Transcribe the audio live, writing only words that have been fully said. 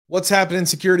What's happening,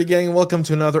 security gang? Welcome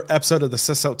to another episode of the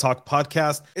CISO Talk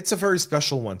podcast. It's a very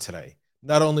special one today,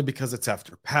 not only because it's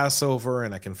after Passover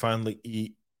and I can finally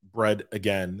eat bread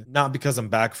again, not because I'm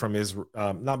back from Israel,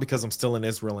 not because I'm still in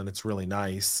Israel and it's really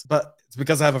nice, but it's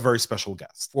because I have a very special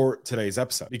guest for today's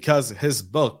episode because his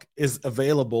book is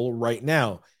available right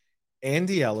now.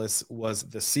 Andy Ellis was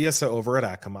the CISO over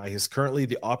at Akamai. He's currently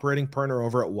the operating partner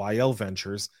over at YL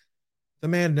Ventures. The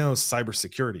man knows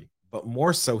cybersecurity, but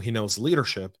more so, he knows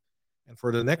leadership. And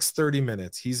for the next 30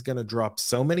 minutes, he's going to drop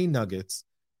so many nuggets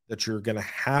that you're going to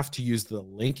have to use the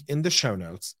link in the show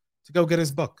notes to go get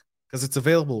his book because it's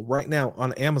available right now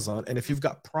on Amazon. And if you've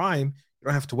got Prime, you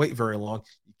don't have to wait very long.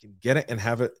 You can get it and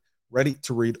have it ready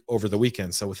to read over the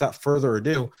weekend. So without further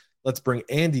ado, let's bring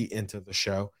Andy into the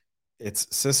show. It's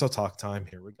CISO Talk time.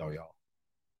 Here we go, y'all.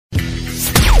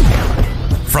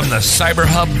 From the Cyber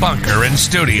Hub bunker and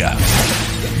studio,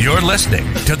 you're listening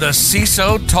to the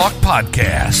CISO Talk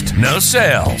podcast. No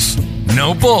sales,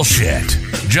 no bullshit,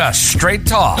 just straight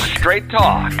talk. Straight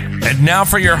talk. And now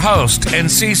for your host and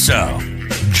CISO,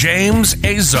 James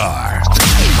Azar.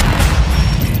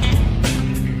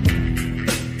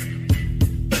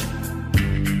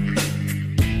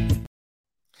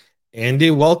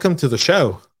 Andy, welcome to the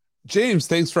show. James,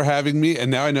 thanks for having me.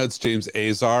 And now I know it's James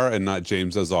Azar and not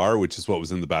James Azar, which is what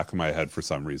was in the back of my head for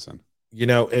some reason. You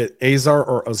know, Azar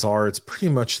or Azar, it's pretty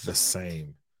much the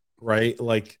same, right?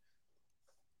 Like,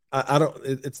 I don't,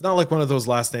 it's not like one of those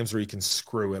last names where you can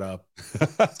screw it up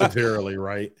severely,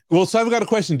 right? Well, so I've got a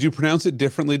question. Do you pronounce it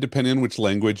differently depending on which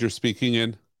language you're speaking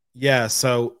in? Yeah.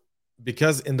 So,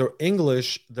 because in the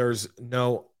English, there's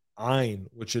no ein,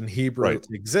 which in Hebrew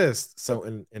exists. So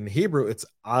in Hebrew, it's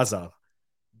Azar.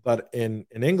 But in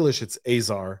English, it's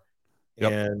Azar,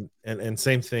 and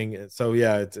same thing. So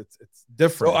yeah, it's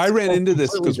different. Well, I ran into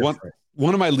this because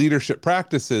one of my leadership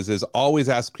practices is always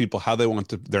ask people how they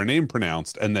want their name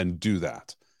pronounced, and then do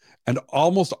that. And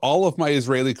almost all of my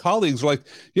Israeli colleagues are like,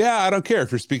 "Yeah, I don't care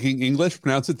if you're speaking English,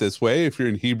 pronounce it this way. If you're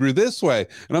in Hebrew, this way."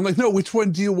 And I'm like, "No, which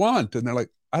one do you want?" And they're like,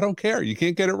 "I don't care. You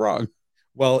can't get it wrong."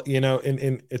 Well, you know,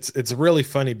 it's really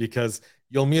funny because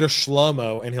you'll meet a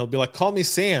Shlomo, and he'll be like, "Call me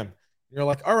Sam." You're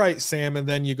like, all right, Sam. And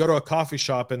then you go to a coffee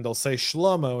shop and they'll say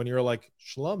Shlomo. And you're like,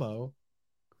 Shlomo?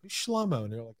 Who's Shlomo?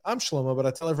 And you're like, I'm Shlomo, but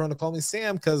I tell everyone to call me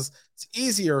Sam because it's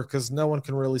easier because no one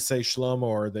can really say Shlomo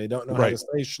or they don't know how to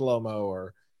say Shlomo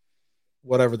or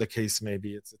whatever the case may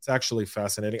be. It's actually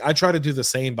fascinating. I try to do the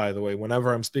same, by the way.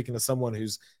 Whenever I'm speaking to someone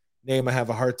whose name I have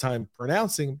a hard time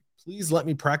pronouncing, please let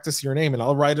me practice your name. And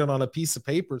I'll write it on a piece of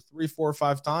paper 3, 4,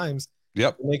 5 times.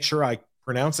 Yep. To make sure I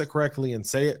pronounce it correctly and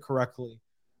say it correctly.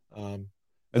 And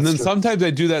then sometimes I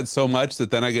do that so much that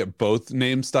then I get both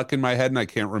names stuck in my head and I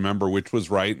can't remember which was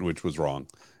right and which was wrong.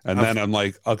 And then I'm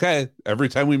like, okay, every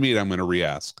time we meet, I'm going to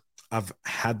re-ask. I've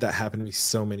had that happen to me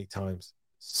so many times.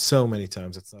 So many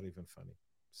times. It's not even funny.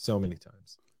 So many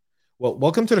times. Well,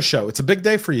 welcome to the show. It's a big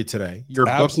day for you today. Your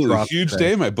absolutely huge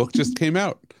day. My book just came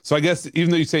out. So I guess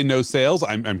even though you say no sales,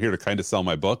 I'm here to kind of sell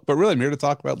my book, but really I'm here to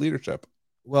talk about leadership.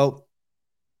 Well,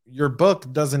 your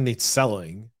book doesn't need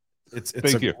selling. It's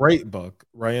a great book,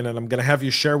 Ryan, and I'm going to have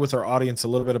you share with our audience a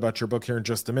little bit about your book here in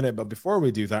just a minute. But before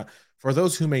we do that, for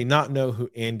those who may not know who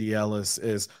Andy Ellis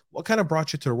is, what kind of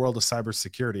brought you to the world of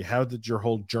cybersecurity? How did your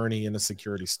whole journey into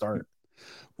security start?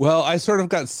 Well, I sort of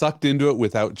got sucked into it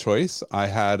without choice. I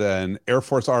had an Air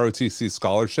Force ROTC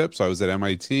scholarship, so I was at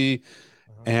MIT.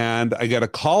 And I got a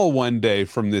call one day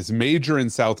from this major in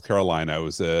South Carolina. I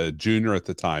was a junior at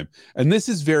the time. And this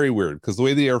is very weird because the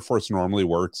way the Air Force normally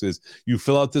works is you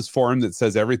fill out this form that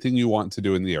says everything you want to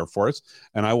do in the Air Force.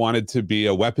 And I wanted to be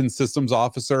a weapons systems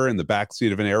officer in the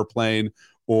backseat of an airplane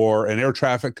or an air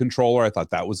traffic controller. I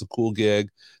thought that was a cool gig.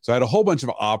 So I had a whole bunch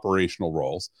of operational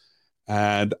roles.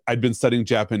 And I'd been studying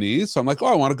Japanese. So I'm like, oh,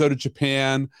 I want to go to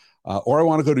Japan, or I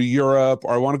want to go to Europe,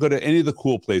 or I want to go to any of the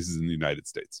cool places in the United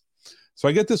States. So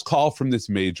I get this call from this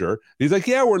major. He's like,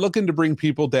 yeah, we're looking to bring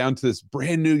people down to this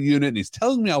brand new unit. And he's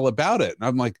telling me all about it. And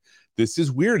I'm like, this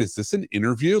is weird. Is this an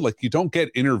interview? Like, you don't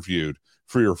get interviewed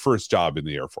for your first job in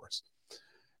the Air Force.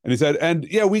 And he said, and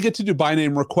yeah, we get to do by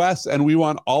name requests. And we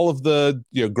want all of the,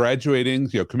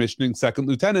 graduating, commissioning second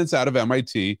lieutenants out of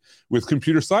MIT with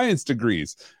computer science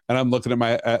degrees. And I'm looking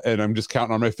at and I'm just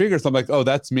counting on my fingers. I'm like, oh,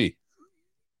 that's me.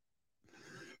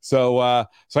 So I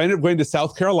ended up going to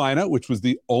South Carolina, which was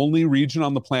the only region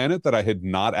on the planet that I had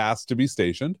not asked to be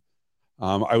stationed.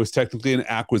 I was technically an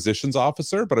acquisitions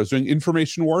officer, but I was doing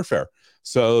information warfare.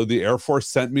 So the Air Force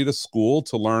sent me to school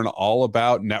to learn all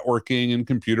about networking and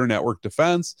computer network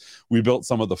defense. We built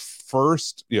some of the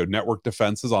first, network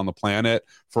defenses on the planet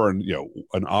for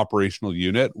an operational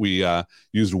unit. We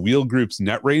used Wheel Group's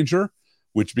NetRanger,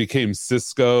 which became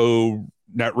Cisco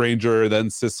NetRanger, then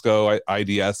Cisco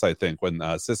IDS, I think, when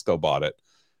Cisco bought it.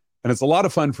 And it's a lot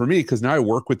of fun for me because now I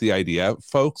work with the IDF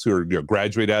folks who are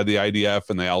graduate out of the IDF,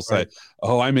 and they all say,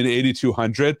 "Oh, I'm in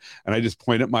 8200," and I just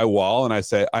point at my wall and I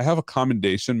say, "I have a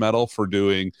commendation medal for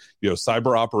doing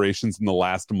cyber operations in the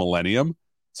last millennium.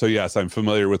 So yes, I'm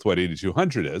familiar with what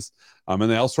 8200 is." And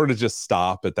they all sort of just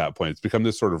stop at that point. It's become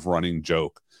this sort of running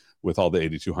joke with all the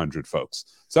 8200 folks.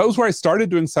 So that was where I started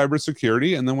doing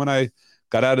cybersecurity, and then when I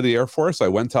got out of the Air Force, I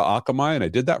went to Akamai, and I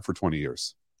did that for 20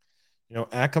 years.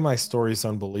 Akamai's story is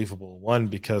unbelievable. One,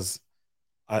 because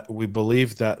we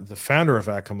believe that the founder of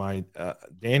Akamai,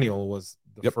 Daniel, was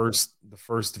the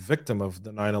first victim of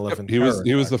the 9/11. He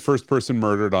was the first person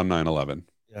murdered on 9/11.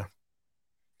 Yeah,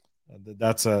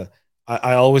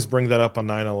 I always bring that up on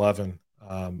 9/11.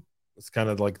 It's kind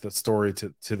of like the story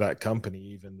to that company,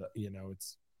 even though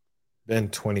it's been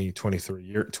 22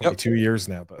 years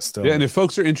now, but still. Yeah, and if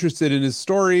folks are interested in his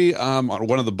story,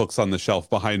 one of the books on the shelf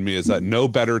behind me is that No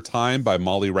Better Time by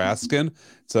Molly Raskin.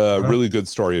 It's a really good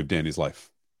story of Danny's life.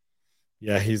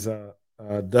 Yeah, he's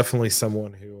definitely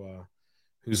someone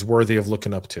who's worthy of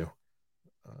looking up to.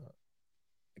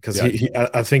 Because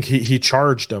I think he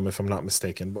charged him, if I'm not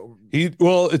mistaken. But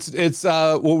it's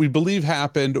what we believe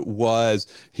happened was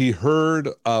he heard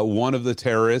one of the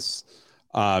terrorists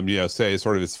say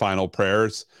sort of his final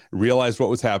prayers, realized what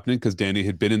was happening because Danny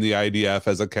had been in the IDF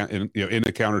as in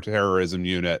a counterterrorism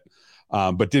unit,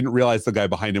 but didn't realize the guy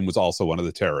behind him was also one of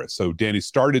the terrorists. So Danny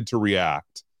started to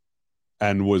react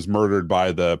and was murdered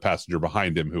by the passenger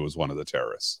behind him, who was one of the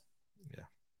terrorists. Yeah.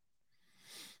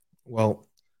 Well,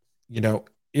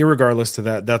 irregardless to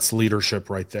that, that's leadership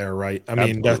right there, right? I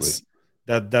mean,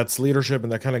 that's leadership,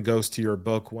 and that kind of goes to your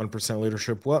book, 1%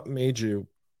 Leadership. What made you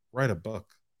write a book?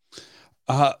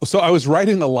 So I was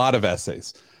writing a lot of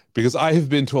essays because I have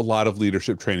been to a lot of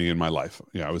leadership training in my life.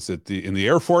 I was in the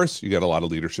Air Force. You get a lot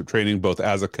of leadership training, both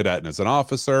as a cadet and as an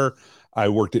officer. I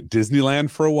worked at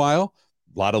Disneyland for a while.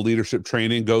 A lot of leadership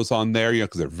training goes on there,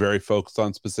 because they're very focused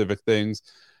on specific things.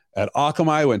 At Akamai,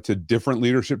 I went to different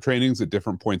leadership trainings at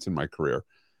different points in my career.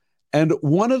 And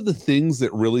one of the things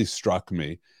that really struck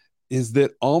me is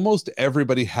that almost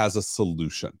everybody has a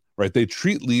solution, right? They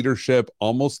treat leadership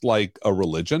almost like a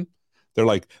religion. They're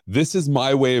like, this is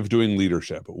my way of doing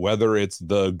leadership, whether it's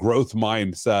the growth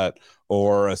mindset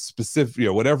or a specific,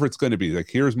 whatever it's going to be. Like,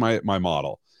 here's my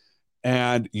model.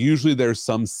 And usually there's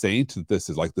some saint that this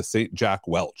is like the Saint Jack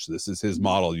Welch. This is his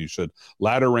model. You should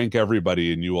ladder rank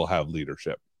everybody and you will have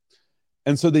leadership.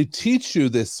 And so they teach you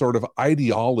this sort of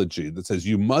ideology that says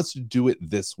you must do it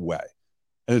this way.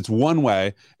 And it's one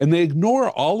way. And they ignore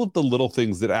all of the little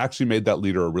things that actually made that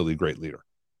leader a really great leader,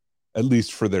 at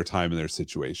least for their time and their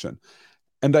situation.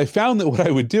 And I found that what I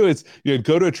would do is I'd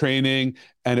go to a training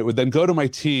and it would then go to my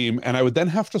team, and I would then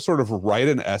have to sort of write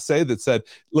an essay that said,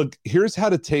 look, here's how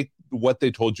to take what they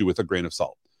told you with a grain of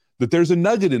salt, that there's a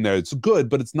nugget in there. It's good,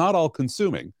 but it's not all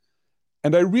consuming.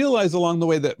 And I realized along the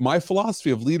way that my philosophy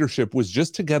of leadership was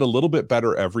just to get a little bit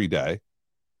better every day,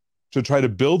 to try to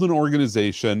build an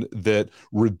organization that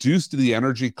reduced the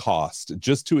energy cost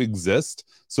just to exist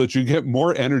so that you get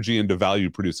more energy into value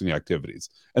producing activities.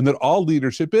 And that all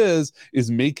leadership is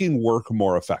making work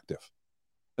more effective.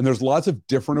 And there's lots of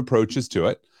different approaches to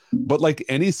it. But like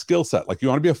any skill set, like you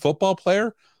want to be a football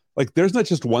player, like there's not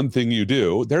just one thing you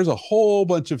do. There's a whole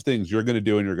bunch of things you're going to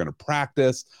do, and you're going to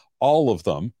practice all of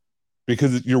them,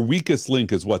 because your weakest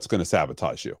link is what's going to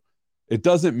sabotage you. It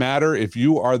doesn't matter if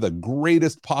you are the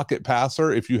greatest pocket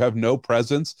passer. If you have no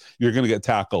presence, you're going to get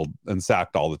tackled and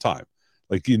sacked all the time.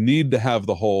 Like, you need to have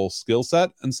the whole skill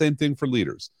set, and same thing for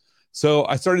leaders. So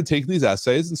I started taking these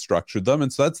essays and structured them.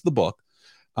 And so that's the book.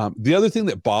 The other thing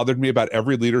that bothered me about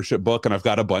every leadership book, and I've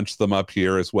got a bunch of them up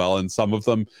here as well, and some of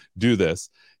them do this,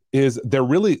 is they're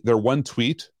one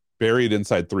tweet buried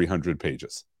inside 300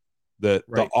 pages. That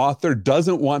the author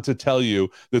doesn't want to tell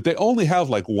you that they only have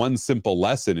like one simple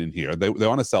lesson in here. They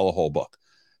want to sell a whole book.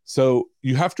 So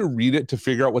you have to read it to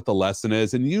figure out what the lesson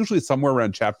is. And usually somewhere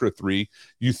around chapter 3,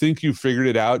 you think you figured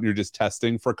it out and you're just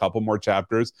testing for a couple more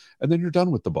chapters, and then you're done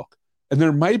with the book. And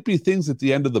there might be things at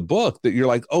the end of the book that you're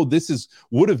like, oh,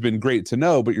 would have been great to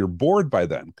know, but you're bored by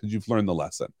then because you've learned the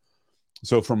lesson.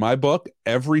 So for my book,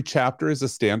 every chapter is a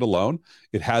standalone.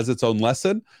 It has its own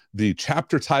lesson. The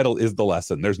chapter title is the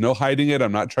lesson. There's no hiding it.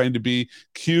 I'm not trying to be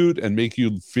cute and make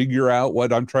you figure out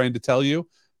what I'm trying to tell you.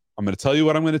 I'm going to tell you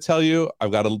what I'm going to tell you.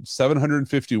 I've got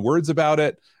 750 words about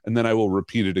it, and then I will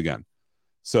repeat it again.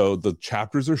 So the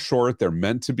chapters are short. They're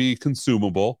meant to be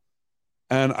consumable.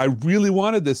 And I really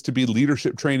wanted this to be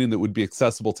leadership training that would be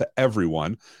accessible to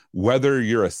everyone, whether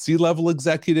you're a C-level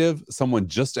executive, someone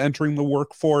just entering the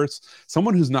workforce,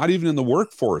 someone who's not even in the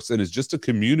workforce and is just a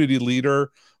community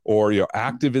leader, or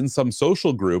active in some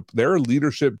social group. There are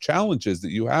leadership challenges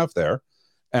that you have there.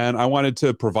 And I wanted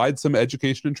to provide some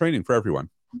education and training for everyone.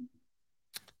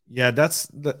 Yeah, that's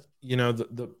the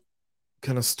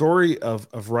kind of story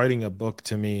of writing a book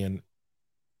to me, and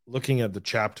looking at the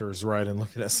chapters, right, and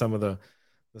looking at some of the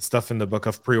stuff in the book.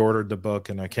 I've pre-ordered the book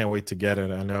and I can't wait to get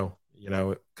it. I know,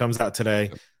 it comes out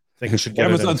today. I think I should get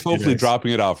Amazon's it in hopefully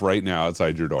dropping it off right now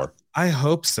outside your door. I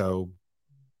hope so.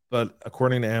 But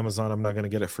according to Amazon, I'm not going to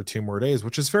get it for 2 more days,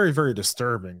 which is very, very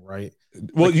disturbing, right?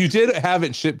 Well, you did have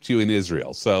it shipped to you in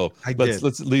Israel, so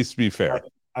let's at least be fair.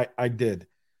 I did.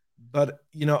 But,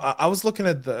 I was looking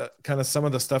at the kind of some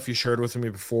of the stuff you shared with me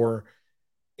before,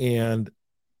 and,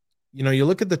 you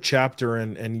look at the chapter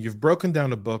and you've broken down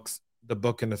the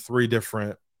book into 3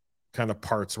 different kind of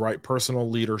parts, right? Personal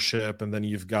leadership, and then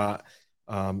you've got,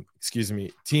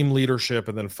 team leadership,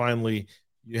 and then finally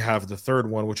you have the third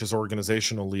one, which is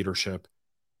organizational leadership.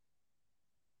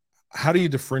 How do you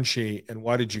differentiate, and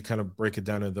why did you kind of break it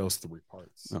down into those 3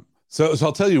 parts? So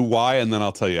I'll tell you why, and then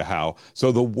I'll tell you how.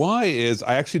 So the why is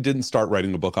I actually didn't start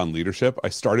writing a book on leadership. I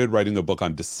started writing a book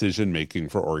on decision-making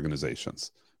for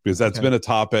organizations, because that's been a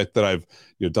topic that I've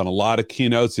done a lot of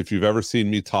keynotes. If you've ever seen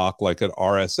me talk like at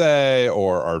RSA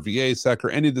or RVASec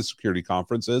or any of the security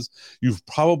conferences, you've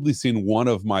probably seen one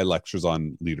of my lectures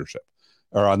on leadership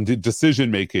or on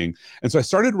decision-making. And so I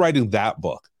started writing that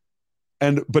book.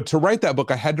 But to write that book,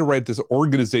 I had to write this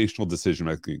organizational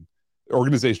decision-making,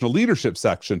 organizational leadership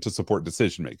section to support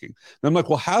decision-making. And I'm like,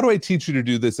 well, how do I teach you to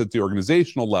do this at the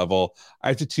organizational level? I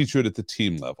have to teach you it at the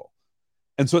team level.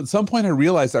 And so at some point I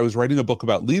realized I was writing a book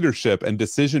about leadership and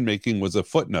decision-making was a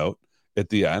footnote at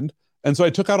the end. And so I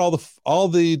took out all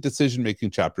the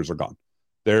decision-making chapters are gone.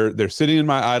 They're sitting in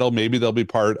my idle. Maybe they'll be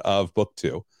part of book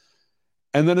 2.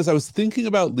 And then as I was thinking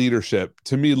about leadership,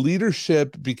 to me,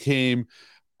 leadership became,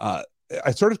 I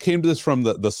sort of came to this from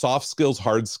the soft skills,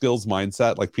 hard skills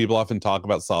mindset. Like, people often talk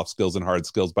about soft skills and hard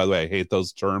skills. By the way, I hate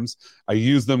those terms. I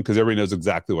use them because everybody knows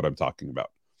exactly what I'm talking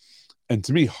about. And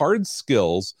to me, hard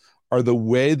skills are the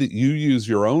way that you use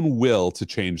your own will to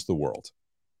change the world.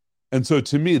 And so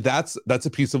to me, that's a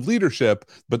piece of leadership,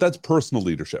 but that's personal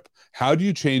leadership. How do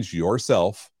you change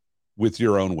yourself with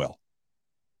your own will?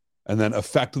 And then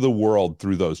affect the world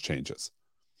through those changes.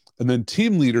 And then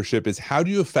team leadership is, how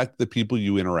do you affect the people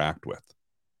you interact with?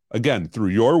 Again, through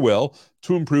your will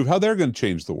to improve how they're going to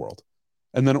change the world.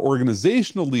 And then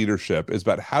organizational leadership is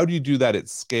about, how do you do that at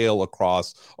scale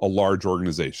across a large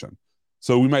organization?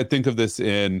 So we might think of this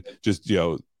in just,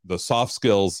 the soft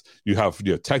skills. You have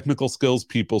technical skills,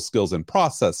 people skills, and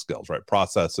process skills, right?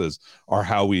 Processes are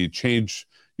how we change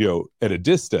at a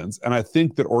distance. And I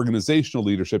think that organizational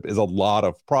leadership is a lot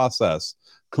of process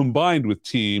combined with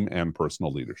team and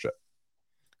personal leadership.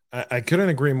 I couldn't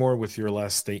agree more with your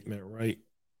last statement, right?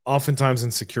 Oftentimes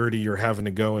in security, you're having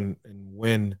to go and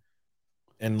win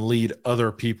and lead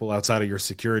other people outside of your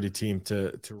security team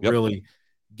to really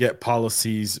get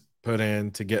policies put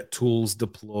in, to get tools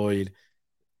deployed,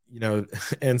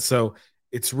 and so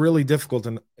it's really difficult.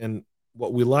 And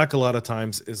what we lack a lot of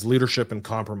times is leadership and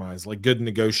compromise, like good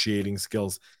negotiating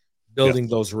skills, building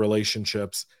those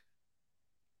relationships.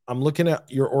 I'm looking at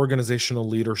your organizational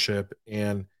leadership,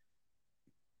 and,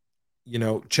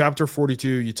 chapter 42,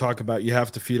 you talk about you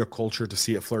have to feed a culture to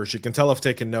see it flourish. You can tell I've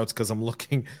taken notes because I'm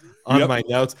looking on my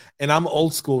notes, and I'm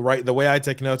old school, right? The way I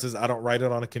take notes is I don't write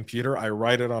it on a computer. I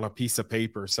write it on a piece of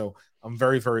paper. So I'm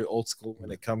very, very old school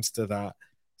when it comes to that.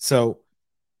 So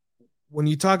when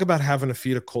you talk about having to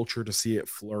feed a culture to see it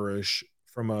flourish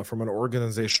from an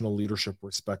organizational leadership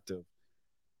perspective,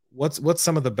 what's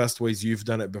some of the best ways you've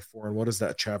done it before, and what does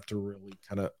that chapter really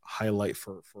kind of highlight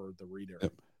for the reader?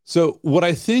 So what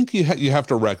I think you have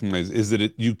to recognize is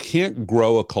that you can't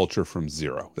grow a culture from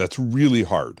zero. That's really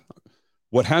hard.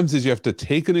 What happens is you have to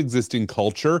take an existing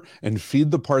culture and feed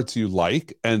the parts you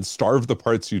like and starve the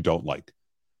parts you don't like,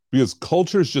 because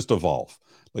cultures just evolve.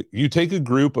 Like, you take a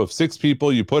group of 6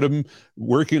 people, you put them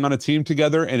working on a team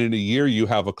together, and in a year you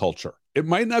have a culture. It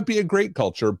might not be a great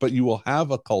culture, but you will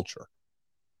have a culture.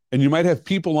 And you might have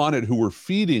people on it who are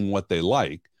feeding what they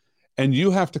like. And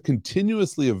you have to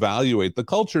continuously evaluate the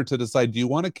culture to decide, do you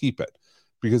want to keep it?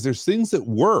 Because there's things that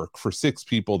work for 6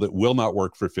 people that will not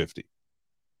work for 50.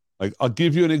 Like, I'll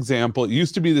give you an example. It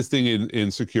used to be this thing in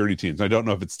security teams. I don't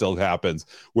know if it still happens,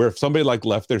 where if somebody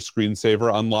left their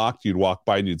screensaver unlocked, you'd walk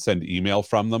by and you'd send email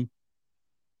from them.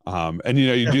 And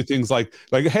you do things like,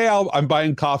 hey, I'm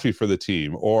buying coffee for the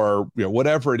team, or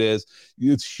whatever it is.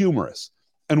 It's humorous.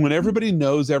 And when everybody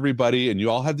knows everybody and you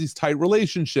all have these tight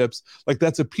relationships, like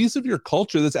that's a piece of your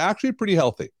culture that's actually pretty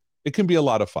healthy. It can be a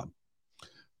lot of fun.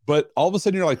 But all of a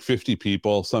sudden you're like 50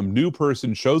 people, some new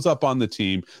person shows up on the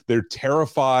team. They're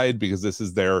terrified because this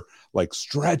is their like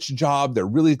stretch job. They're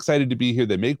really excited to be here.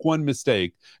 They make one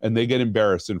mistake and they get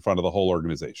embarrassed in front of the whole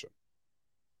organization.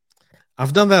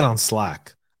 I've done that on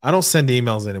Slack. I don't send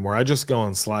emails anymore. I just go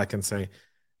on Slack and say,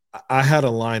 I had a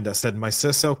line that said, my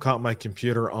CISO caught my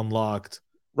computer unlocked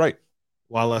right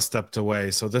while I stepped away.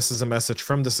 So this is a message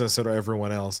from the CISO to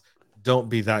everyone else. Don't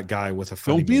be that guy with a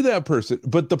funny Don't be that person.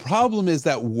 But the problem is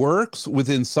that works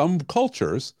within some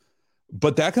cultures,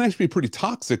 but that can actually be pretty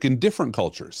toxic in different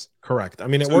cultures. Correct. I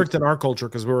mean, it worked in our culture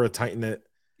because we were a tight-knit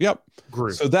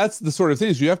group. So that's the sort of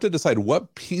things you have to decide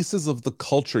what pieces of the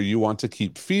culture you want to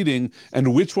keep feeding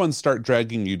and which ones start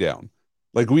dragging you down.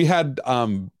 Like we had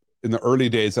in the early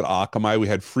days at Akamai, we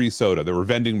had free soda. There were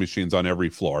vending machines on every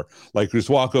floor. Like just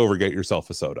walk over, get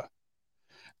yourself a soda.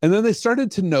 And then they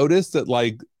started to notice that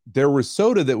like there was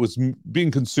soda that was being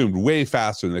consumed way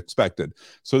faster than expected.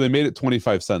 So they made it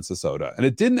 25 cents a soda. And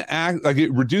it didn't act like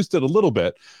it reduced it a little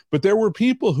bit. But there were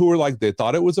people who were like, they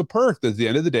thought it was a perk that at the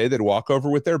end of the day, they'd walk over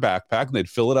with their backpack and they'd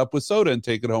fill it up with soda and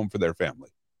take it home for their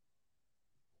family.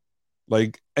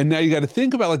 Like, and now you got to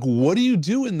think about like, what do you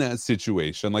do in that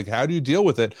situation? Like, how do you deal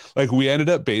with it? Like we ended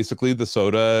up basically, the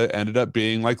soda ended up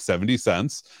being like 70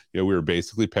 cents. You know, we were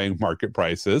basically paying market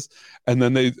prices. And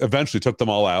then they eventually took them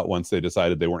all out once they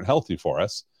decided they weren't healthy for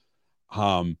us.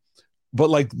 But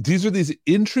like, these are these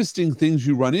interesting things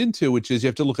you run into, which is you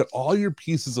have to look at all your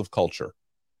pieces of culture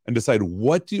and decide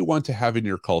what do you want to have in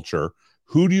your culture?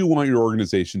 Who do you want your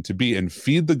organization to be, and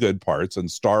feed the good parts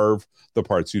and starve the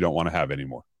parts you don't want to have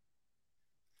anymore.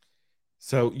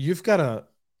 So you've got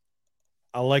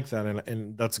I like that,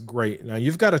 and that's great. Now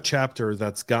you've got a chapter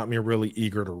that's got me really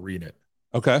eager to read it.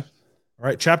 Okay. All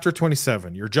right. Chapter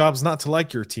 27. Your job's not to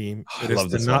like your team. It is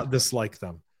to not dislike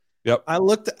them. Yep. I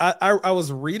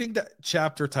was reading that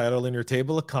chapter title in your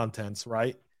table of contents,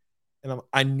 right? And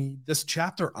I need this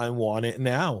chapter. I want it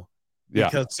now.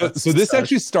 Yeah. So this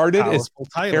actually started as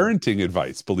parenting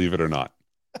advice, believe it or not.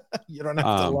 You don't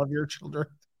have to love your children.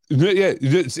 Yeah,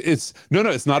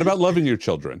 it's not about loving your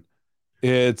children.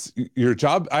 It's your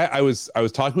job. I was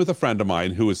talking with a friend of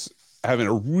mine who was having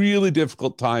a really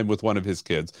difficult time with one of his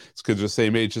kids. His kids are the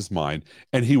same age as mine,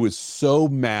 and he was so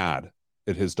mad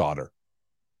at his daughter.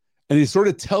 And he's sort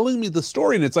of telling me the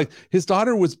story, and it's like his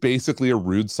daughter was basically a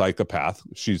rude psychopath.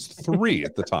 She's 3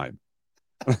 at the time.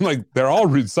 And I'm like, they're all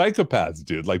rude psychopaths,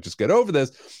 dude. Like, just get over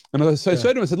this. And so I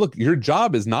said to him, I said, look, your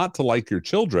job is not to like your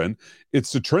children. It's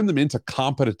to turn them into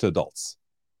competent adults.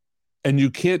 And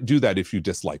you can't do that if you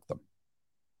dislike them.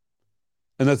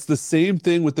 And that's the same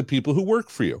thing with the people who work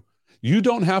for you. You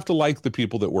don't have to like the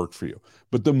people that work for you.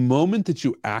 But the moment that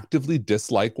you actively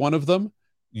dislike one of them,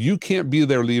 you can't be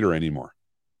their leader anymore.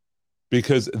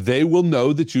 Because they will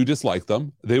know that you dislike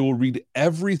them. They will read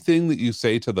everything that you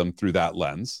say to them through that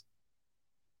lens.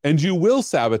 And you will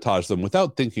sabotage them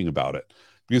without thinking about it,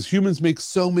 because humans make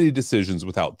so many decisions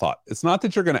without thought. It's not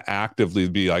that you're going to actively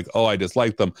be like, oh, I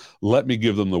dislike them, let me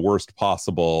give them the worst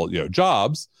possible,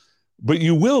 jobs, but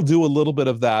you will do a little bit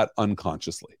of that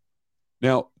unconsciously.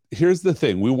 Now, here's the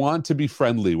thing. We want to be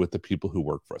friendly with the people who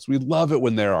work for us. We love it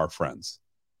when they're our friends.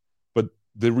 But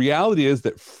the reality is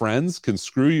that friends can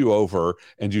screw you over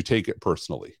and you take it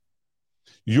personally.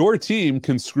 Your team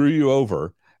can screw you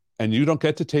over and you don't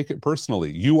get to take it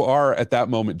personally. You are at that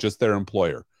moment just their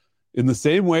employer. In the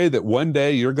same way that one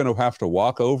day you're going to have to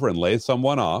walk over and lay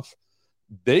someone off,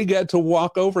 they get to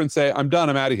walk over and say, I'm done,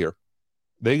 I'm out of here.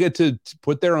 They get to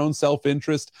put their own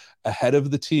self-interest ahead of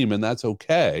the team, and that's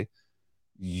okay.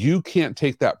 You can't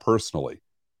take that personally.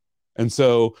 And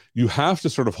so you have to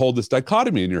sort of hold this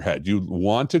dichotomy in your head. You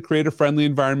want to create a friendly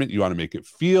environment. You want to make it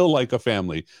feel like a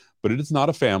family, but it is not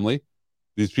a family.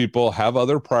 These people have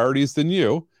other priorities than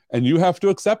you. And you have to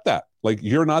accept that. Like,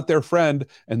 you're not their friend,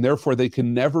 and therefore they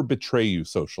can never betray you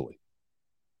socially.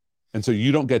 And so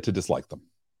you don't get to dislike them.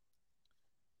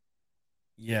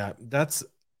 Yeah, that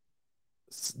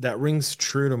rings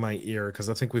true to my ear, because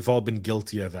I think we've all been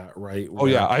guilty of that, right? Oh,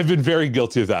 yeah, I've been very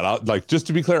guilty of that. Like, just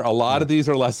to be clear, a lot of these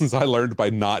are lessons I learned by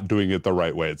not doing it the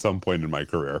right way at some point in my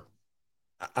career.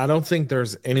 I don't think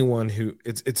there's anyone who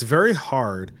it's very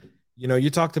hard. You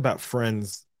talked about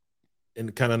friends.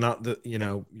 And kind of not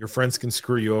your friends can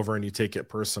screw you over and you take it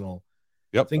personal.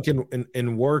 Yep. I think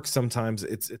in work, sometimes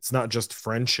it's not just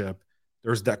friendship.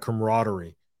 There's that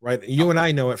camaraderie, right? You and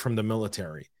I know it from the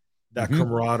military, that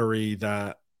camaraderie,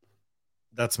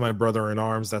 that's my brother in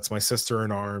arms. That's my sister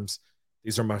in arms.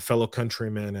 These are my fellow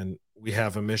countrymen, and we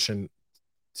have a mission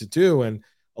to do. And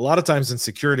a lot of times in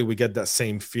security, we get that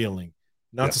same feeling.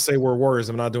 Not to Yes. say we're warriors.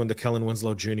 I'm not doing the Kellen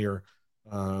Winslow Jr.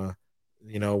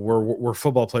 We're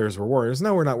football players. We're warriors.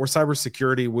 No, we're not. We're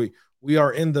cybersecurity. We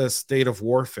are in the state of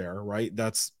warfare, right?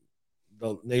 That's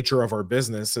the nature of our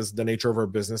business. Is the nature of our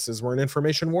business is we're in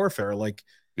information warfare, like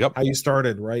Yep. how you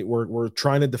started, right? We're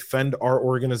trying to defend our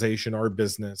organization, our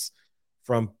business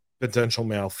from potential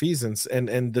malfeasance,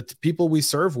 and the people we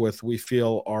serve with, we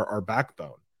feel are our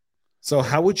backbone. So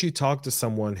how would you talk to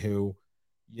someone who,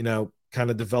 kind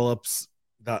of develops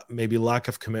that maybe lack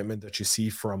of commitment that you see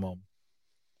from them?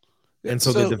 And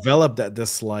so they develop that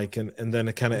dislike, and then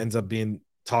it kind of ends up being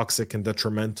toxic and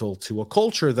detrimental to a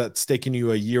culture that's taken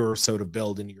you a year or so to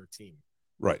build in your team.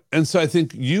 Right. And so I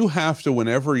think you have to,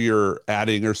 whenever you're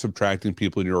adding or subtracting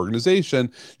people in your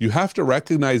organization, you have to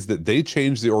recognize that they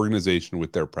change the organization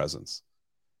with their presence.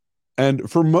 And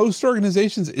for most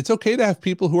organizations, it's okay to have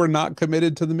people who are not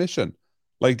committed to the mission.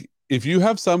 Like if you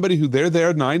have somebody who they're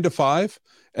there 9 to 5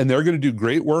 and they're going to do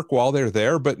great work while they're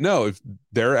there, but no, if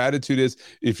their attitude is,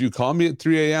 if you call me at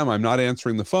 3 a.m., I'm not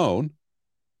answering the phone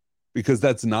because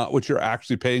that's not what you're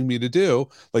actually paying me to do.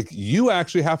 Like you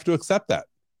actually have to accept that.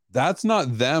 That's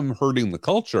not them hurting the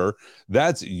culture.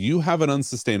 That's you have an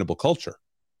unsustainable culture.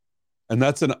 And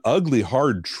that's an ugly,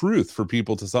 hard truth for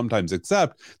people to sometimes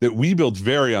accept, that we build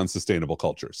very unsustainable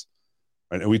cultures.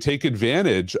 Right? And we take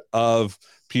advantage of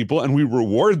people and we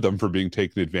reward them for being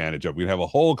taken advantage of. We have a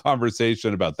whole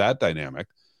conversation about that dynamic.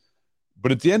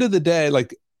 But at the end of the day,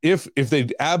 like if they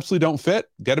absolutely don't fit,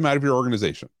 get them out of your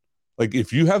organization. Like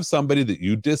if you have somebody that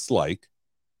you dislike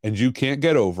and you can't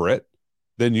get over it,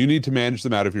 then you need to manage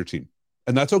them out of your team.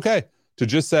 And that's okay to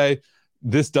just say,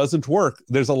 this doesn't work.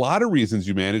 There's a lot of reasons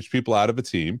you manage people out of a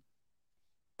team,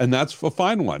 and that's a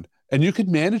fine one. And you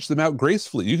can manage them out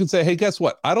gracefully. You can say, hey, guess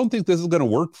what? I don't think this is going to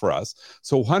work for us.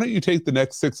 So why don't you take the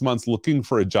next 6 months looking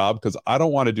for a job? Because I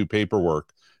don't want to do paperwork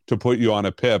to put you on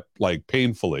a PIP like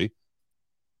painfully.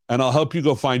 And I'll help you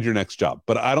go find your next job.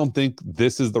 But I don't think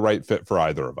this is the right fit for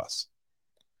either of us.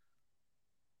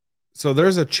 So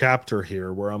there's a chapter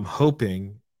here where I'm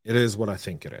hoping it is what I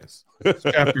think it is. It's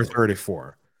chapter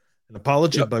 34. An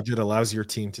apology budget allows your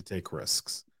team to take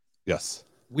risks. Yes.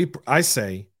 I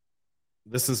say,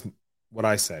 this is what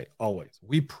I say always.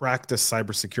 We practice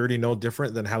cybersecurity no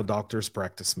different than how doctors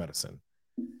practice medicine.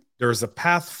 There's a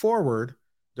path forward.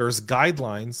 There's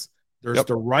guidelines. There's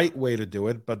the right way to do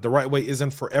it, but the right way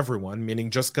isn't for everyone, meaning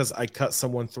just because I cut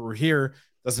someone through here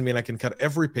doesn't mean I can cut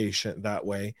every patient that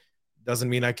way. Doesn't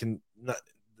mean I can not,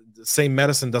 the same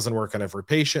medicine doesn't work on every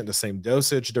patient, the same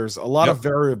dosage. There's a lot of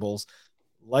variables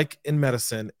like in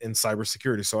medicine, in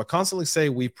cybersecurity. So I constantly say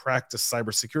we practice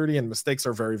cybersecurity and mistakes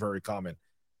are very, very common.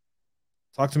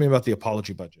 Talk to me about the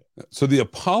apology budget. So the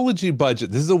apology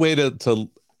budget, this is a way to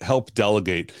help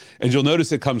delegate. And you'll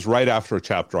notice it comes right after a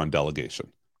chapter on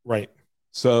delegation. Right.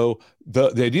 So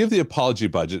the idea of the apology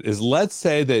budget is, let's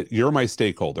say that you're my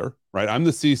stakeholder, right? I'm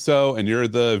the CISO and you're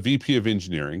the VP of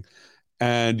engineering,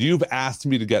 and you've asked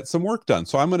me to get some work done.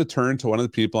 So I'm going to turn to one of the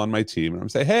people on my team and I'm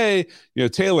say, hey,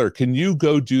 Taylor, can you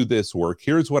go do this work?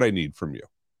 Here's what I need from you.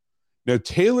 Now,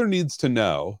 Taylor needs to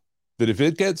know that if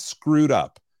it gets screwed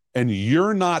up and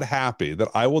you're not happy, that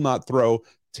I will not throw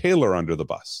Taylor under the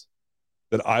bus,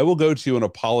 that I will go to you and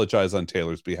apologize on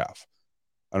Taylor's behalf.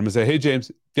 I'm going to say, hey,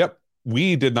 James,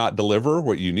 we did not deliver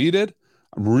what you needed.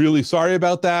 I'm really sorry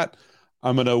about that.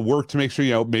 I'm going to work to make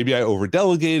sure, maybe I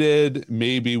over-delegated,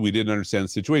 maybe we didn't understand the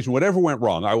situation, whatever went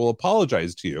wrong, I will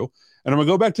apologize to you. And I'm going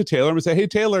to go back to Taylor. I'm going to say, hey,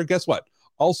 Taylor, guess what?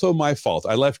 Also my fault.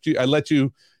 I let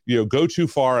you, go too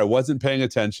far. I wasn't paying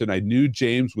attention. I knew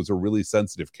James was a really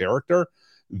sensitive character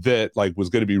that was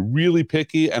going to be really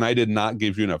picky, and I did not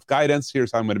give you enough guidance.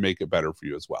 Here's how I'm going to make it better for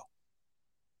you as well.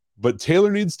 But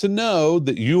Taylor needs to know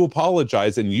that you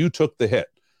apologize and you took the hit.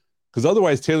 Because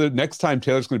otherwise, next time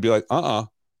Taylor's going to be like,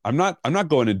 I'm not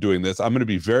going and doing this. I'm going to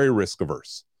be very risk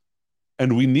averse.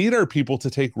 And we need our people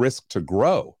to take risk to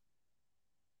grow.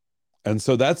 And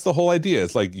so that's the whole idea.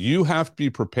 It's like you have to be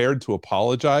prepared to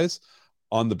apologize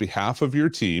on the behalf of your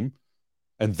team,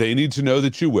 and they need to know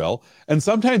that you will. And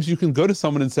sometimes you can go to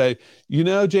someone and say,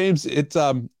 James, it's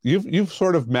you've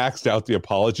sort of maxed out the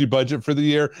apology budget for the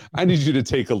year. I need you to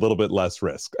take a little bit less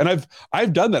risk. And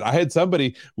I've done that. I had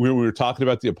somebody when we were talking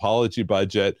about the apology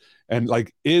budget, and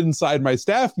inside my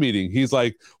staff meeting, he's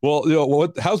like,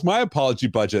 well, how's my apology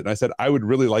budget? And I said, I would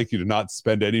really like you to not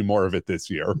spend any more of it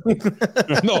this year. And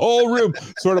the whole room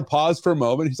sort of paused for a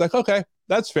moment. He's like, okay,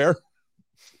 that's fair.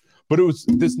 But it was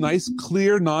this nice,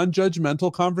 clear,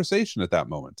 non-judgmental conversation at that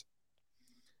moment.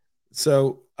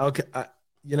 So, okay,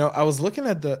 I was looking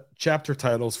at the chapter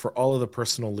titles for all of the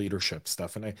personal leadership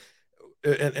stuff, and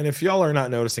and if y'all are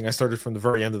not noticing, I started from the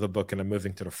very end of the book and I'm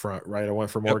moving to the front, right? I went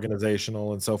from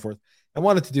organizational and so forth. I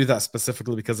wanted to do that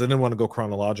specifically because I didn't want to go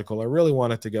chronological. I really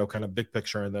wanted to go kind of big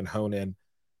picture and then hone in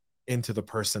into the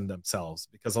person themselves,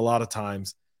 because a lot of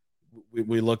times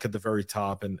we look at the very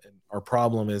top, and our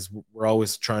problem is we're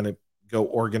always trying to go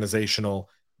organizational,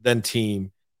 then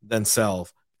team, then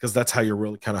self, because that's how you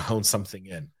really kind of hone something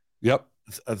in. Yep.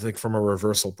 I think from a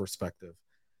reversal perspective.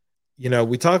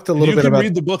 We talked a And little bit about. You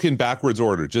can read the book in backwards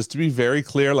order, just to be very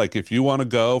clear. Like if you want to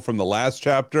go from the last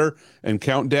chapter and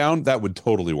count down, that would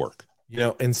totally work.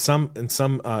 In some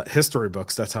history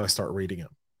books, that's how I start reading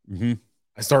them. Mm-hmm.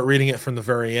 I start reading it from the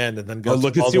very end and then go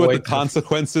look and see what the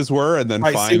consequences were, and then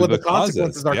find what the the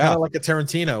consequences causes. are. Kind of like a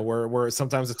Tarantino, where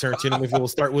sometimes a Tarantino movie will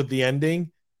start with the ending,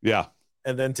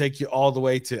 and then take you all the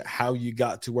way to how you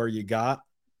got to where you got.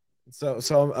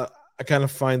 So I kind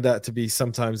of find that to be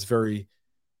sometimes very,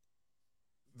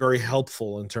 very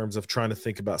helpful in terms of trying to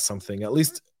think about something, at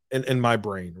least in my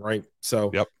brain, right?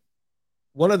 So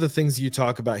one of the things you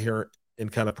talk about here in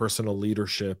kind of personal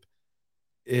leadership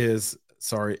is,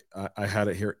 sorry, I had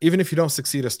it here. Even if you don't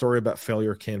succeed, a story about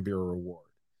failure can be a reward.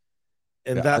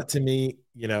 And that to me,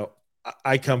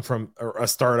 I come from a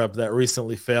startup that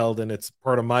recently failed, and it's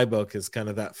part of my book is kind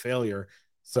of that failure.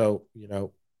 So,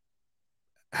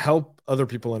 help other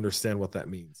people understand what that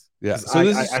means. Yeah. So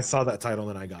I saw that title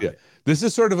and I got it. This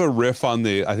is sort of a riff on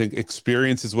I think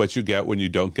experience is what you get when you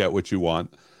don't get what you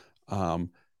want.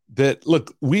 That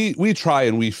look, we try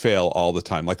and we fail all the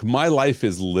time. Like my life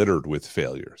is littered with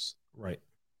failures. Right.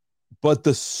 But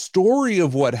the story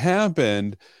of what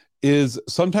happened is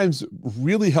sometimes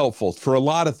really helpful for a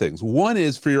lot of things. One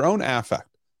is for your own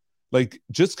affect. Like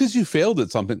just because you failed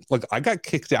at something, like I got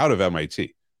kicked out of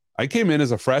MIT. I came in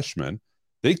as a freshman.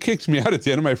 They kicked me out at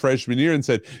the end of my freshman year and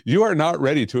said, you are not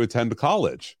ready to attend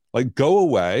college. Like go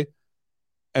away.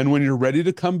 And when you're ready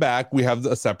to come back, we have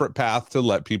a separate path to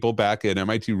let people back in.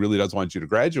 MIT really does want you to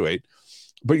graduate,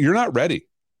 but you're not ready.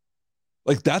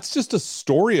 Like that's just a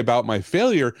story about my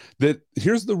failure. That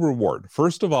here's the reward.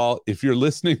 First of all, if you're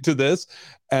listening to this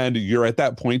and you're at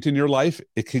that point in your life,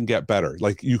 it can get better.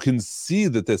 Like you can see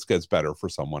that this gets better for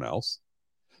someone else.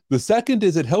 The second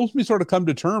is it helps me sort of come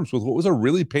to terms with what was a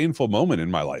really painful moment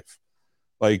in my life.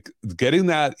 Like getting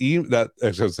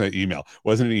email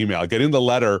wasn't an email. Getting the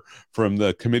letter from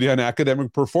the Committee on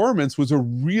Academic Performance was a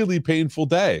really painful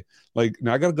day. Like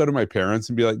now I got to go to my parents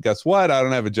and be like, guess what? I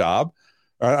don't have a job.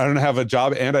 I don't have a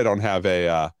job, and I don't have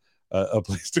a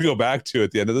place to go back to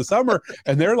at the end of the summer.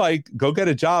 And they're like, go get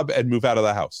a job and move out of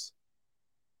the house.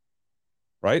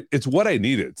 Right? It's what I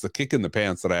needed. It's the kick in the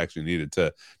pants that I actually needed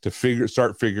to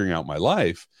start figuring out my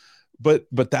life. But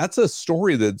that's a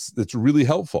story that's really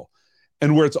helpful.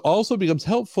 And where it's also becomes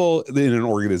helpful in an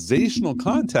organizational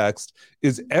context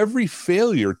is every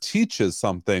failure teaches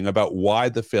something about why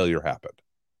the failure happened.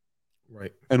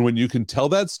 Right. And when you can tell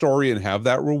that story and have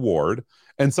that reward,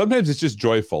 and sometimes it's just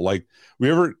joyful. Like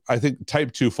I think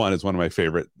type 2 fun is one of my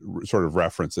favorite sort of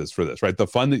references for this, right? The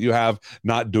fun that you have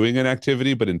not doing an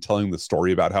activity, but in telling the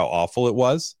story about how awful it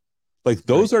was. Like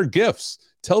those are gifts.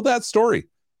 Tell that story.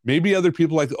 Maybe other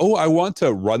people like, oh, I want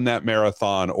to run that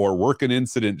marathon or work an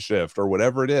incident shift or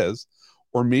whatever it is.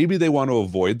 Or maybe they want to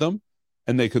avoid them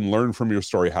and they can learn from your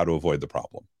story how to avoid the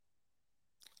problem.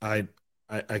 I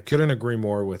couldn't agree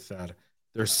more with that.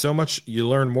 There's so much, you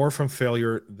learn more from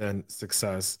failure than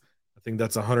success. I think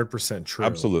that's 100% true.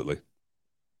 Absolutely.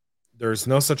 There's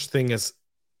no such thing as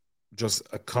just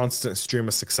a constant stream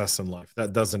of success in life.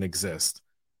 That doesn't exist.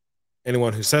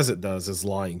 Anyone who says it does is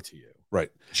lying to you.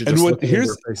 Right. You just look in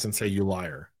your face and say, you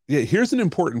liar. Yeah. Here's an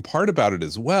important part about it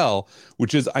as well,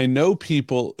 which is I know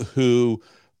people who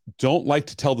don't like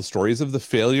to tell the stories of the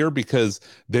failure because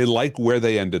they like where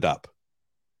they ended up.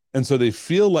 And so they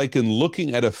feel like in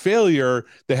looking at a failure,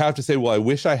 they have to say, well, I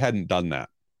wish I hadn't done that.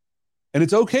 And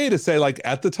it's okay to say, like,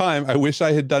 at the time, I wish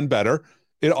I had done better.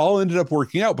 It all ended up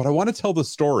working out, but I want to tell the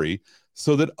story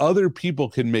so that other people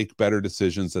can make better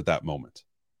decisions at that moment.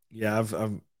 Yeah,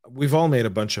 we've all made a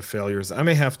bunch of failures. I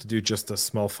may have to do just a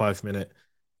small 5-minute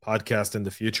podcast in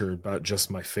the future about just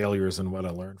my failures and what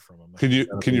I learned from them. Can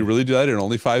you really do that in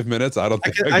only 5 minutes? I don't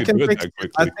think I can do it that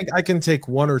quickly. I think I can take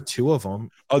 1 or 2 of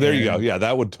them. Oh, there you go. Yeah,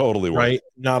 that would totally work. Right,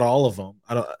 not all of them.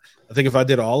 I think if I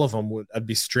did all of them, I'd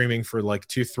be streaming for like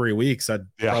 2-3 weeks. I'd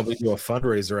probably do a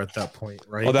fundraiser at that point,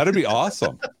 right? Oh, that'd be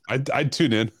awesome. I'd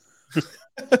tune in.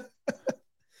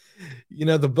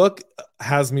 The book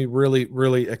has me really,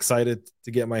 really excited to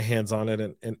get my hands on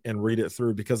it and read it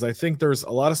through, because I think there's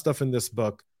a lot of stuff in this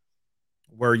book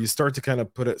where you start to kind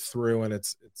of put it through, and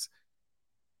it's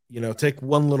take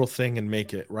one little thing and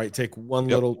make it right. Take one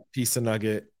little piece of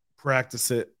nugget,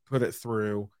 practice it, put it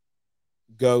through,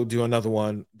 go do another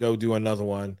one, go do another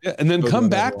one. Yeah, and then come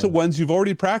back to ones you've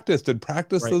already practiced and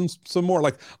practice them some more.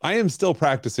 Like I am still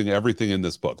practicing everything in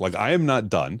this book. Like I am not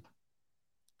done.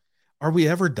 Are we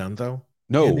ever done though?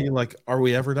 No. Andy, like, are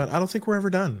we ever done? I don't think we're ever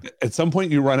done. At some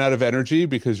point you run out of energy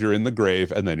because you're in the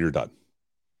grave and then you're done.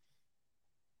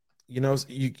 You know,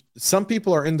 some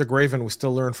people are in the grave and we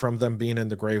still learn from them being in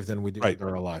the grave than we do when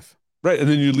they're alive. Right. And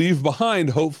then you leave behind,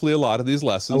 hopefully, a lot of these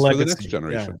lessons for the next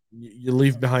generation. Yeah. You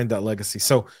leave behind that legacy.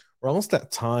 So we're almost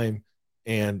at time.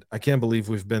 And I can't believe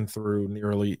we've been through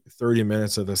nearly 30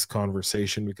 minutes of this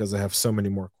conversation because I have so many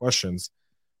more questions.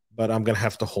 But I'm going to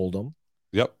have to hold them.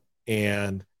 Yep.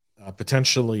 And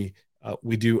potentially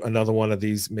we do another one of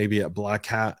these, maybe at Black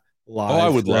Hat Live. Oh, I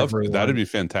would love to. That'd be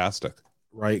fantastic.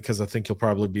 Right. Because I think you'll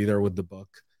probably be there with the book.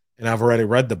 And I've already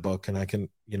read the book and I can,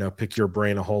 pick your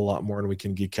brain a whole lot more and we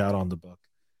can geek out on the book.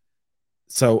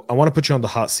 So I want to put you on the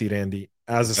hot seat, Andy.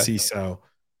 As a CISO,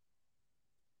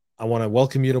 I want to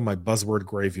welcome you to my buzzword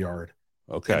graveyard.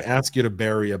 Okay. And ask you to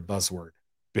bury a buzzword.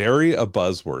 Bury a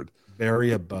buzzword.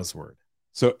 Bury a buzzword.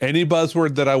 So any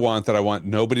buzzword that I want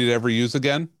nobody to ever use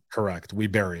again? Correct. We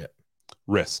bury it.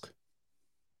 Risk.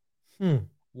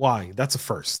 Why? That's a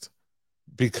first.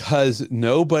 Because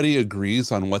nobody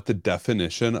agrees on what the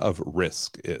definition of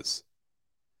risk is.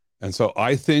 And so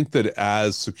I think that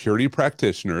as security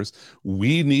practitioners,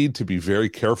 we need to be very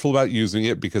careful about using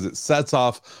it because it sets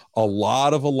off a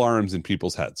lot of alarms in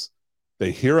people's heads.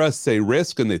 They hear us say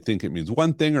risk and they think it means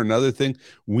one thing or another thing.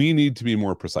 We need to be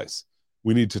more precise.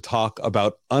 We need to talk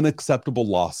about unacceptable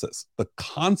losses, the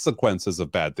consequences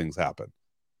of bad things happen.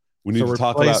 We need to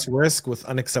talk about risk with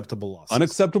unacceptable losses.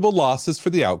 Unacceptable losses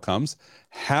for the outcomes,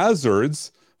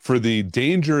 hazards for the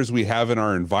dangers we have in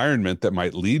our environment that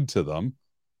might lead to them.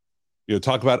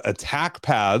 Talk about attack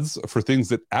paths for things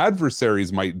that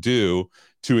adversaries might do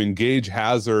to engage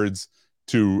hazards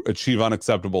to achieve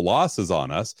unacceptable losses on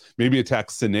us. Maybe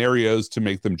attack scenarios to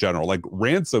make them general, like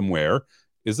ransomware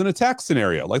is an attack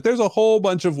scenario. Like there's a whole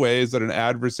bunch of ways that an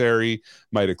adversary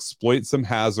might exploit some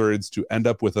hazards to end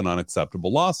up with an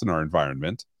unacceptable loss in our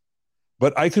environment.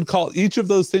 But I could call each of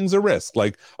those things a risk.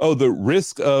 Like, the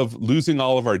risk of losing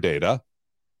all of our data,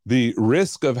 the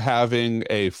risk of having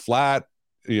a flat,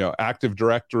 Active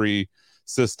Directory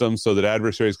system so that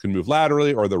adversaries can move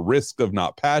laterally, or the risk of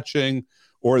not patching,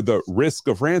 or the risk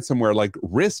of ransomware. Like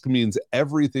risk means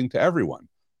everything to everyone.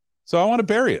 So I want to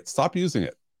bury it. Stop using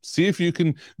it. See if you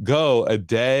can go a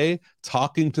day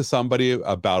talking to somebody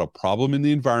about a problem in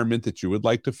the environment that you would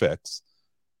like to fix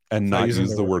and not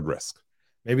use the word risk.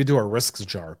 Maybe do a risks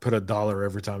jar. Put $1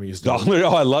 every time you use dollar.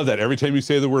 Oh, I love that. Every time you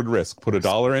say the word risk, put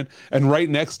 $1 in. And right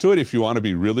next to it, if you want to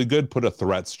be really good, put a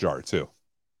threats jar too.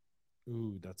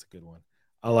 Ooh, that's a good one.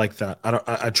 I like that.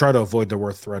 I try to avoid the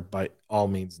word threat by all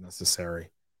means necessary.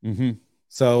 Mm-hmm.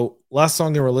 So last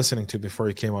song you were listening to before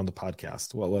you came on the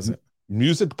podcast, what was it?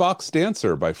 Music Box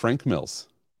Dancer by Frank Mills.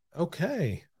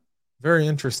 Okay. Very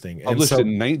interesting. Published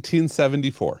in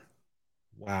 1974.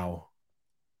 Wow.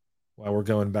 We're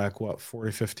going back,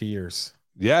 40, 50 years.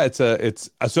 Yeah, so it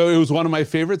was one of my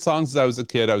favorite songs as I was a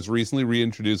kid. I was recently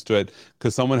reintroduced to it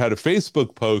because someone had a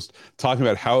Facebook post talking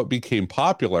about how it became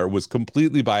popular. It was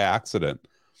completely by accident.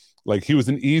 Like he was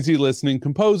an easy listening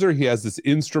composer. He has this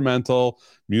instrumental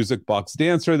Music Box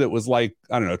Dancer that was like,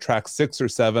 I don't know, track 6 or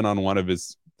 7 on one of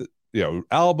his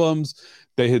albums.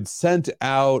 They had sent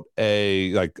out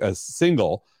a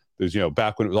single. There's,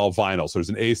 back when it was all vinyl. So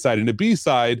there's an A side and a B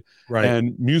side. Right.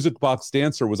 And Music Box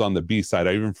Dancer was on the B side.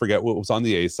 I even forget what was on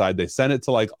the A side. They sent it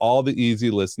to like all the easy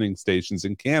listening stations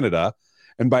in Canada.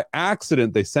 And by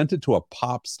accident, they sent it to a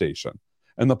pop station.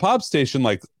 And the pop station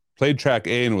played track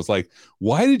A and was like,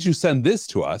 why did you send this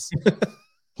to us?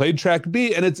 Played track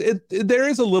B, and there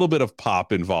is a little bit of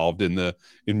pop involved in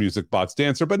Music Box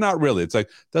Dancer, but not really. It's like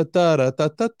da da da da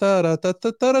da da da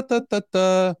da da da da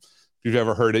da. If you've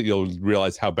ever heard it, you'll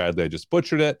realize how badly I just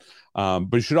butchered it. But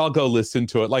you should all go listen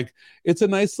to it. Like it's a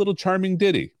nice little charming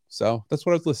ditty. So that's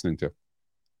what I was listening to.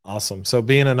 Awesome. So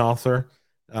being an author,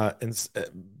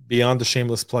 beyond the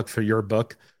shameless plug for your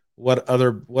book,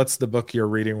 what's the book you're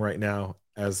reading right now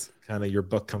as kind of your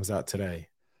book comes out today?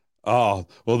 Oh,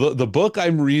 well, the book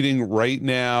I'm reading right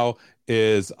now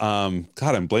is, I'm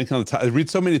blanking on the title. I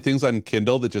read so many things on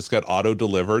Kindle that just got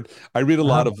auto-delivered. I read a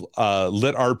lot of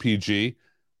lit RPG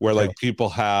where like people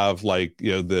have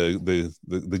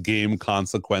the game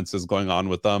consequences going on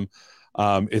with them.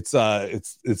 It's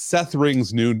Seth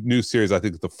Ring's new series. I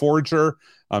think it's The Forger.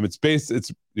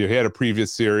 He had a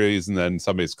previous series and then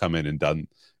somebody's come in and done.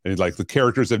 And the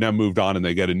characters have now moved on and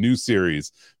they get a new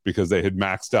series because they had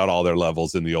maxed out all their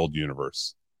levels in the old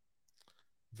universe.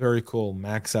 Very cool.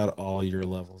 Max out all your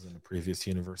levels in the previous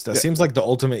universe. That seems like the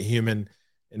ultimate human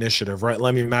initiative, right?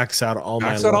 Let me max out all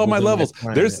my levels.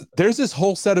 There's this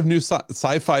whole set of new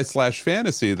sci-fi /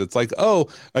 fantasy that's like, oh,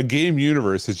 a game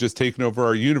universe has just taken over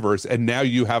our universe, and now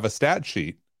you have a stat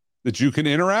sheet that you can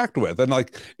interact with. And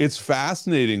like, it's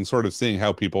fascinating sort of seeing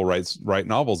how people write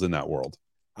novels in that world.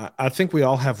 I think we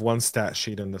all have one stat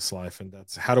sheet in this life, and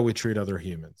that's how do we treat other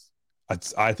humans?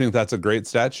 I think that's a great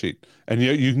stat sheet. And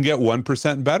you can get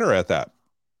 1% better at that.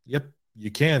 Yep,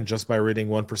 you can, just by reading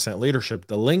 1% Leadership.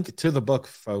 The link to the book,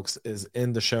 folks, is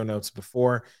in the show notes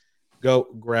before.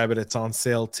 Go grab it. It's on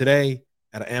sale today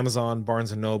at Amazon,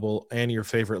 Barnes & Noble, and your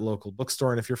favorite local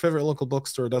bookstore. And if your favorite local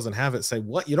bookstore doesn't have it, say,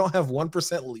 what? You don't have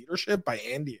 1% Leadership by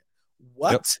Andy?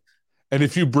 What? Yep. And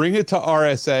if you bring it to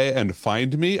RSA and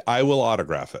find me, I will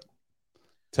autograph it.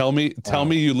 Tell me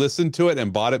you listened to it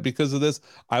and bought it because of this.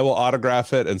 I will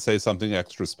autograph it and say something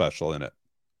extra special in it.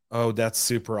 Oh, that's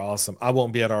super awesome. I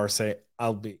won't be at RSA.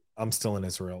 I'm still in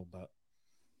Israel, but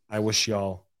I wish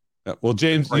y'all. Yeah. Well,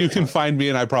 James, you can find me,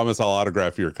 and I promise I'll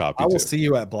autograph your copy. I will see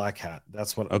you at Black Hat.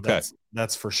 That's what. Okay.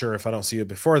 That's for sure. If I don't see you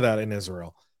before that in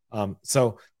Israel.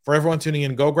 So for everyone tuning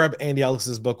in, go grab Andy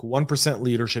Ellis's book, 1%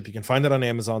 Leadership. You can find it on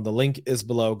Amazon. The link is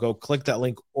below. Go click that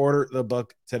link. Order the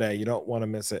book today. You don't want to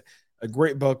miss it. A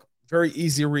great book, very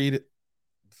easy read,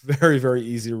 very, very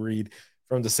easy read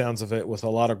from the sounds of it, with a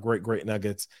lot of great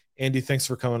nuggets. Andy, thanks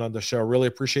for coming on the show. Really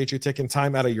appreciate you taking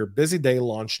time out of your busy day,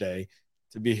 launch day,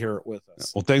 to be here with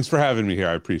us. Well, thanks for having me here.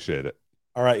 I appreciate it.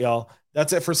 All right, y'all.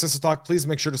 That's it for CISO Talk. Please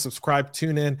make sure to subscribe,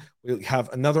 tune in. We'll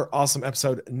have another awesome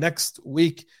episode next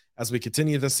week as we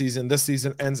continue this season. This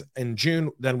season ends in June.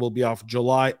 Then we'll be off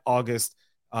July, August,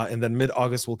 and then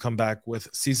mid-August we'll come back with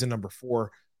season number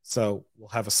 4. So we'll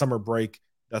have a summer break.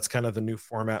 That's kind of the new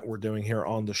format we're doing here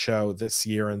on the show this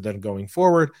year, and then going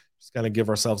forward, just kind of give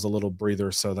ourselves a little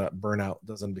breather so that burnout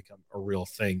doesn't become a real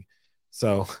thing.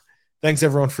 So thanks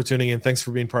everyone for tuning in. Thanks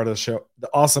for being part of the show. The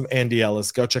awesome Andy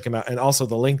Ellis. Go check him out. And also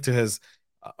the link to his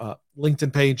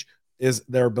LinkedIn page is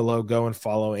there below. Go and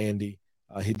follow Andy.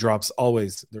 He drops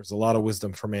always. There's a lot of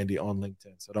wisdom from Andy on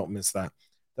LinkedIn, so don't miss that.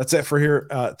 That's it for here.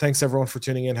 Thanks everyone for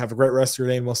tuning in. Have a great rest of your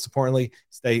day. And most importantly,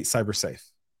 stay cyber safe.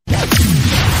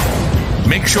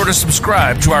 Make sure to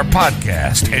subscribe to our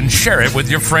podcast and share it with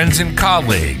your friends and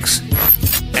colleagues.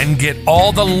 And get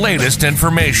all the latest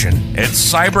information at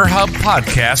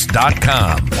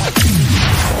cyberhubpodcast.com.